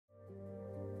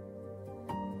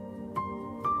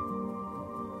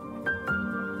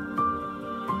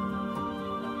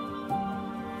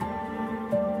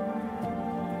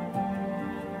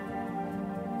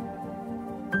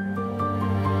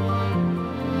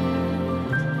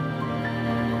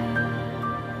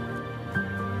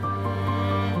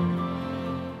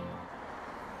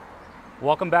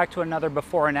Welcome back to another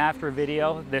before and after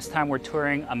video. This time we're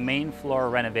touring a main floor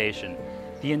renovation.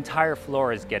 The entire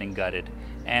floor is getting gutted,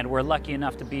 and we're lucky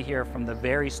enough to be here from the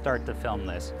very start to film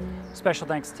this. Special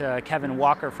thanks to Kevin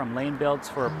Walker from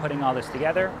LaneBuilds for putting all this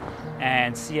together,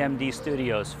 and CMD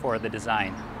Studios for the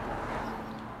design.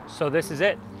 So this is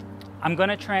it. I'm going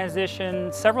to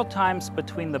transition several times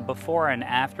between the before and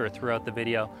after throughout the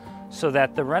video so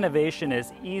that the renovation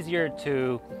is easier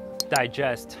to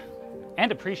digest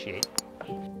and appreciate.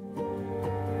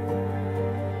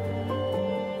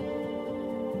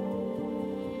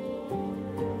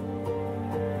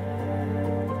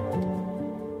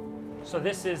 So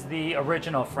this is the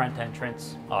original front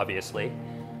entrance, obviously.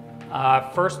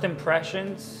 First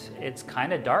impressions, it's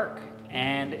kind of dark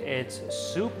and it's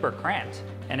super cramped,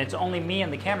 and it's only me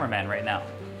and the cameraman right now.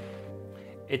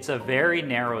 It's a very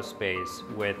narrow space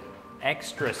with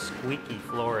extra squeaky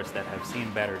floors that have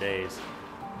seen better days.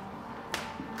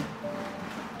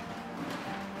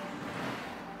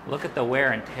 Look at the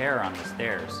wear and tear on the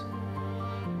stairs.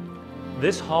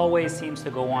 This hallway seems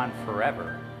to go on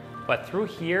forever, but through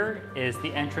here is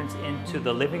the entrance into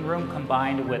the living room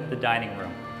combined with the dining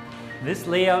room. This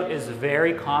layout is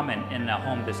very common in a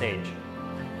home this age.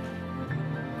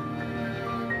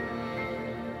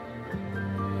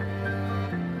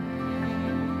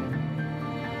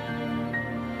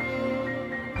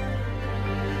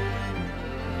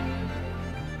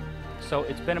 So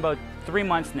it's been about 3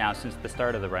 months now since the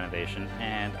start of the renovation,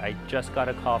 and I just got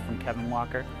a call from Kevin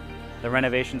Walker. The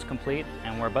renovation's complete,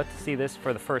 and we're about to see this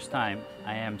for the first time.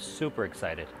 I am super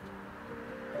excited.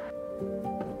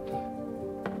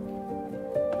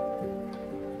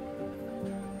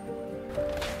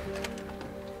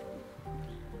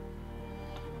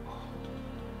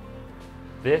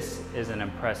 This is an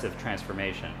impressive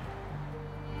transformation.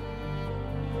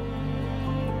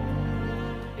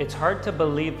 It's hard to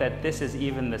believe that this is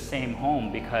even the same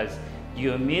home because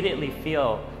you immediately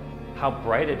feel how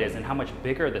bright it is and how much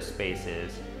bigger the space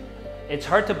is. It's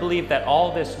hard to believe that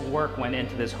all this work went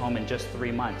into this home in just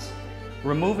 3 months.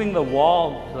 Removing the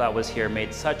wall that was here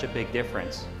made such a big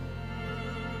difference.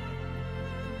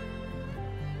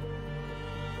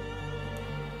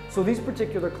 So these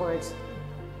particular clients,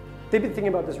 they've been thinking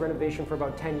about this renovation for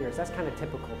about 10 years. That's kind of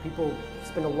typical. People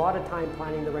spend a lot of time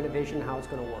planning the renovation and how it's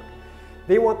going to work.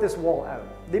 They want this wall out.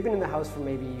 They've been in the house for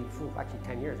maybe, actually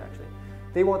 10 years actually.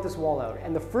 They want this wall out.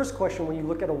 And the first question when you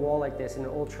look at a wall like this in an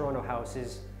old Toronto house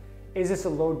is this a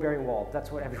load-bearing wall?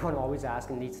 That's what everyone always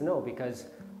asks and needs to know, because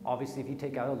obviously if you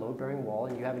take out a load-bearing wall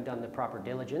and you haven't done the proper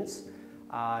diligence,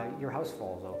 your house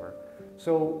falls over.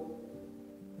 So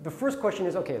the first question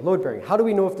is, okay, load-bearing. How do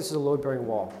we know if this is a load-bearing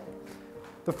wall?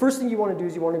 The first thing you want to do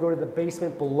is you want to go to the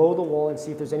basement below the wall and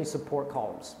see if there's any support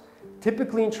columns.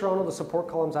 Typically in Toronto, the support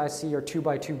columns I see are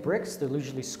 2x2 bricks. They're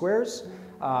usually squares.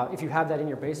 If you have that in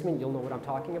your basement, you'll know what I'm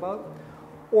talking about.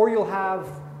 Or you'll have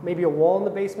maybe a wall in the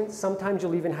basement. Sometimes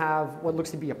you'll even have what looks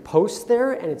to be a post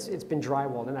there, and it's been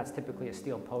drywalled, and that's typically a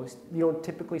steel post. You don't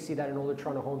typically see that in older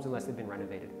Toronto homes unless they've been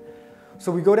renovated.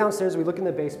 So we go downstairs, we look in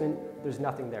the basement, there's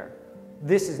nothing there.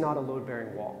 This is not a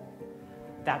load-bearing wall.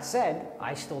 That said,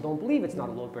 I still don't believe it's not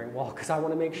a load-bearing wall because I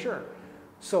want to make sure.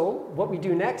 So what we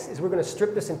do next is we're going to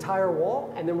strip this entire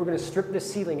wall, and then we're going to strip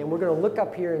this ceiling, and we're going to look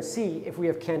up here and see if we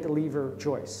have cantilever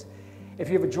joists. If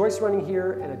you have a joist running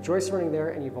here and a joist running there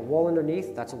and you have a wall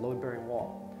underneath, that's a load-bearing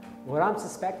wall. What I'm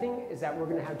suspecting is that we're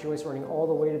going to have joists running all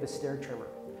the way to the stair trimmer.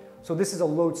 So this is a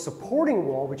load supporting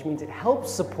wall, which means it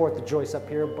helps support the joists up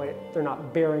here, but they're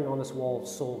not bearing on this wall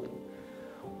solely.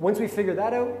 Once we figure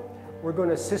that out, we're going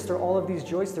to sister all of these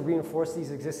joists to reinforce these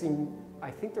existing,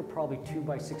 I think they're probably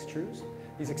 2x6 trues.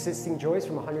 These existing joists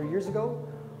from 100 years ago.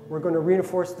 We're going to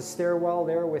reinforce the stairwell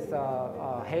there with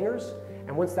hangers,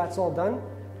 and once that's all done,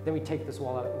 then we take this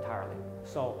wall out entirely.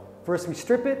 So first we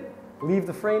strip it, leave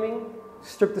the framing,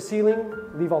 strip the ceiling,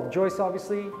 leave all the joists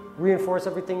obviously, reinforce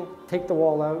everything, take the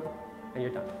wall out, and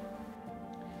you're done.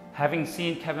 Having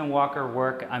seen Kevin Walker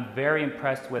work, I'm very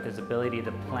impressed with his ability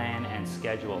to plan and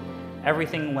schedule.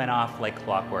 Everything went off like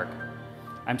clockwork.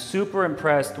 I'm super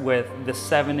impressed with the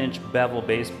 7-inch bevel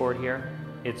baseboard here.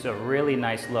 It's a really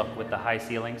nice look with the high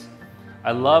ceilings.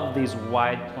 I love these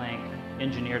wide plank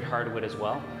engineered hardwood as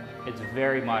well. It's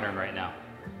very modern right now.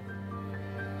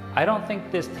 I don't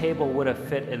think this table would have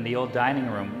fit in the old dining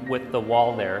room with the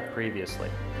wall there previously.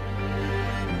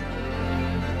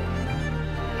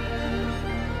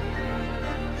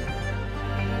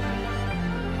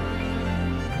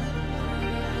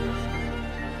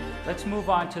 Let's move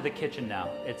on to the kitchen now.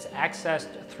 It's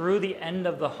accessed through the end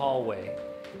of the hallway.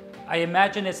 I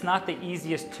imagine it's not the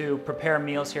easiest to prepare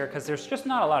meals here because there's just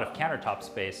not a lot of countertop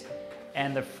space.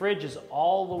 and the fridge is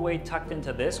all the way tucked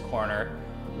into this corner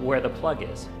where the plug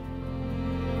is.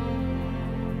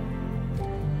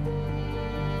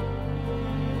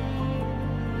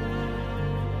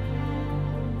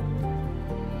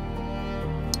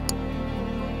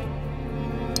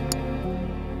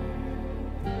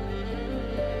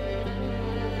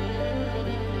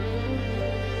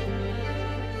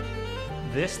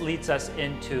 This leads us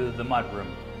into the mudroom.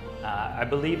 I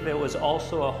believe there was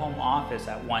also a home office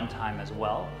at one time as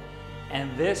well.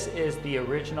 And this is the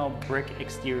original brick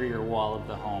exterior wall of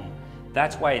the home.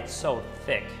 That's why it's so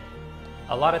thick.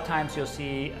 A lot of times you'll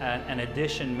see an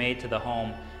addition made to the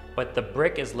home, but the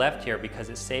brick is left here because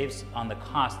it saves on the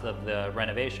cost of the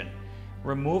renovation.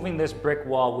 Removing this brick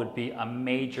wall would be a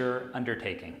major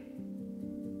undertaking.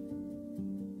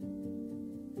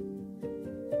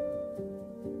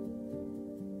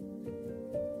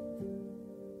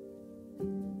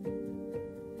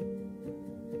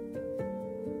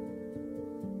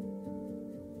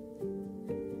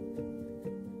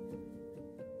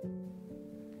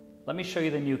 Let me show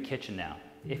you the new kitchen now.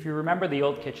 If you remember the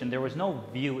old kitchen, there was no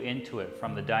view into it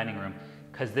from the dining room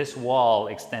because this wall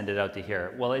extended out to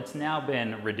here. Well, it's now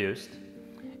been reduced,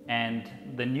 and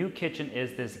the new kitchen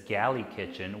is this galley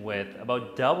kitchen with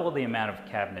about double the amount of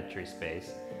cabinetry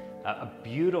space, a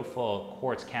beautiful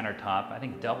quartz countertop, I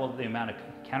think double the amount of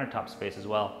countertop space as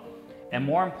well. And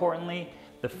more importantly,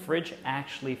 the fridge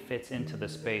actually fits into the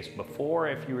space. Before,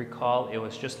 if you recall, it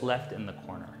was just left in the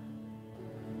corner.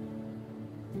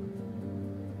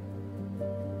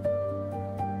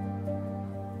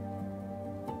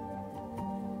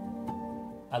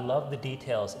 I love the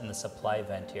details in the supply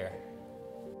vent here.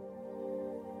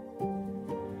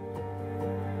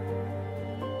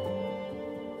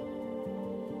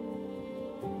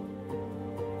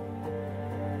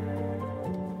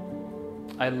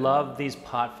 I love these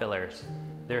pot fillers.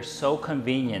 They're so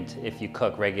convenient if you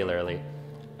cook regularly.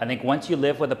 I think once you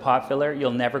live with a pot filler,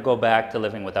 you'll never go back to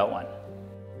living without one.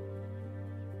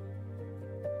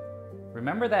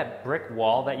 Remember that brick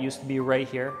wall that used to be right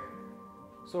here?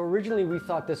 So originally we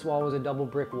thought this wall was a double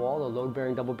brick wall, a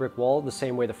load-bearing double brick wall, the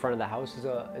same way the front of the house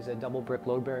is a double brick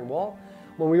load-bearing wall.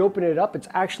 When we open it up, it's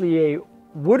actually a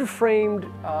wood-framed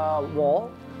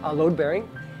wall, load-bearing,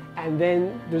 and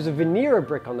then there's a veneer of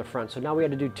brick on the front. So now we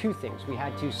had to do two things. We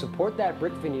had to support that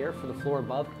brick veneer for the floor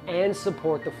above and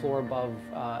support the floor above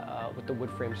with the wood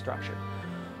frame structure.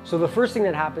 So the first thing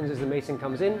that happens is the mason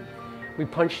comes in, we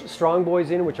punch strong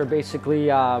boys in, which are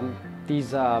basically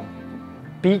these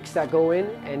beaks that go in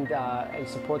and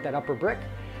support that upper brick.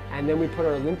 And then we put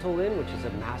our lintel in, which is a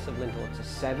massive lintel. It's a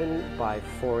 7 by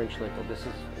 4 inch lintel.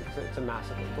 It's a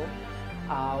massive lintel.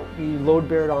 We load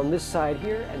bear it on this side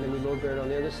here, and then we load bear it on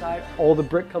the other side. All the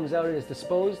brick comes out and is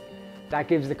disposed. That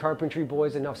gives the carpentry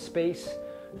boys enough space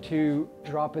to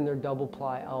drop in their double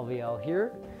ply LVL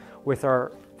here with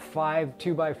our 5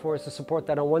 2x4s to support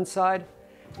that on one side.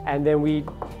 And then we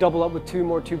double up with 2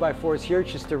 more 2x4s here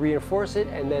just to reinforce it,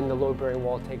 and then the load-bearing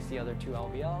wall takes the other 2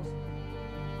 LVLs.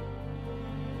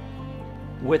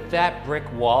 With that brick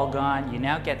wall gone, you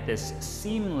now get this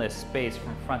seamless space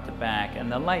from front to back, and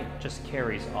the light just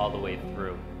carries all the way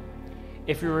through.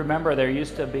 If you remember, there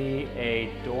used to be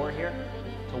a door here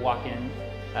to walk in.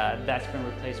 That's been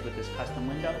replaced with this custom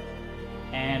window.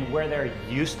 And where there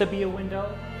used to be a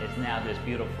window is now this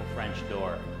beautiful French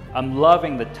door. I'm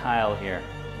loving the tile here.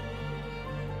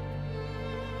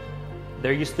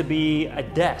 There used to be a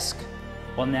desk.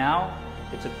 Well, now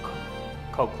it's a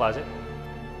coat closet,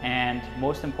 and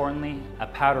most importantly, a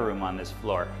powder room on this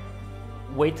floor.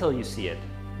 Wait till you see it.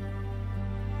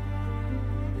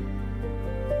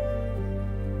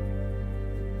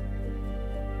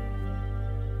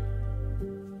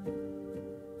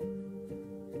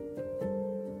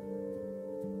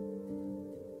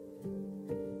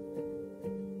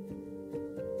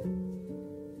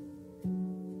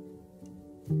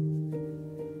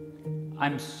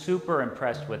 I'm super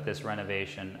impressed with this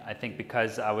renovation. I think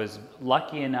because I was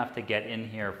lucky enough to get in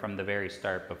here from the very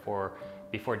start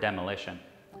before demolition.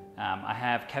 I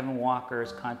have Kevin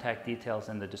Walker's contact details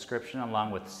in the description, along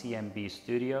with CMD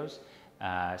Studios.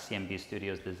 CMD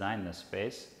Studios designed this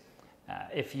space.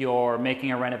 If you're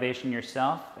making a renovation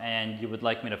yourself and you would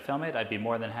like me to film it, I'd be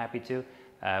more than happy to.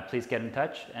 Please get in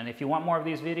touch. And if you want more of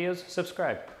these videos,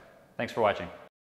 subscribe. Thanks for watching.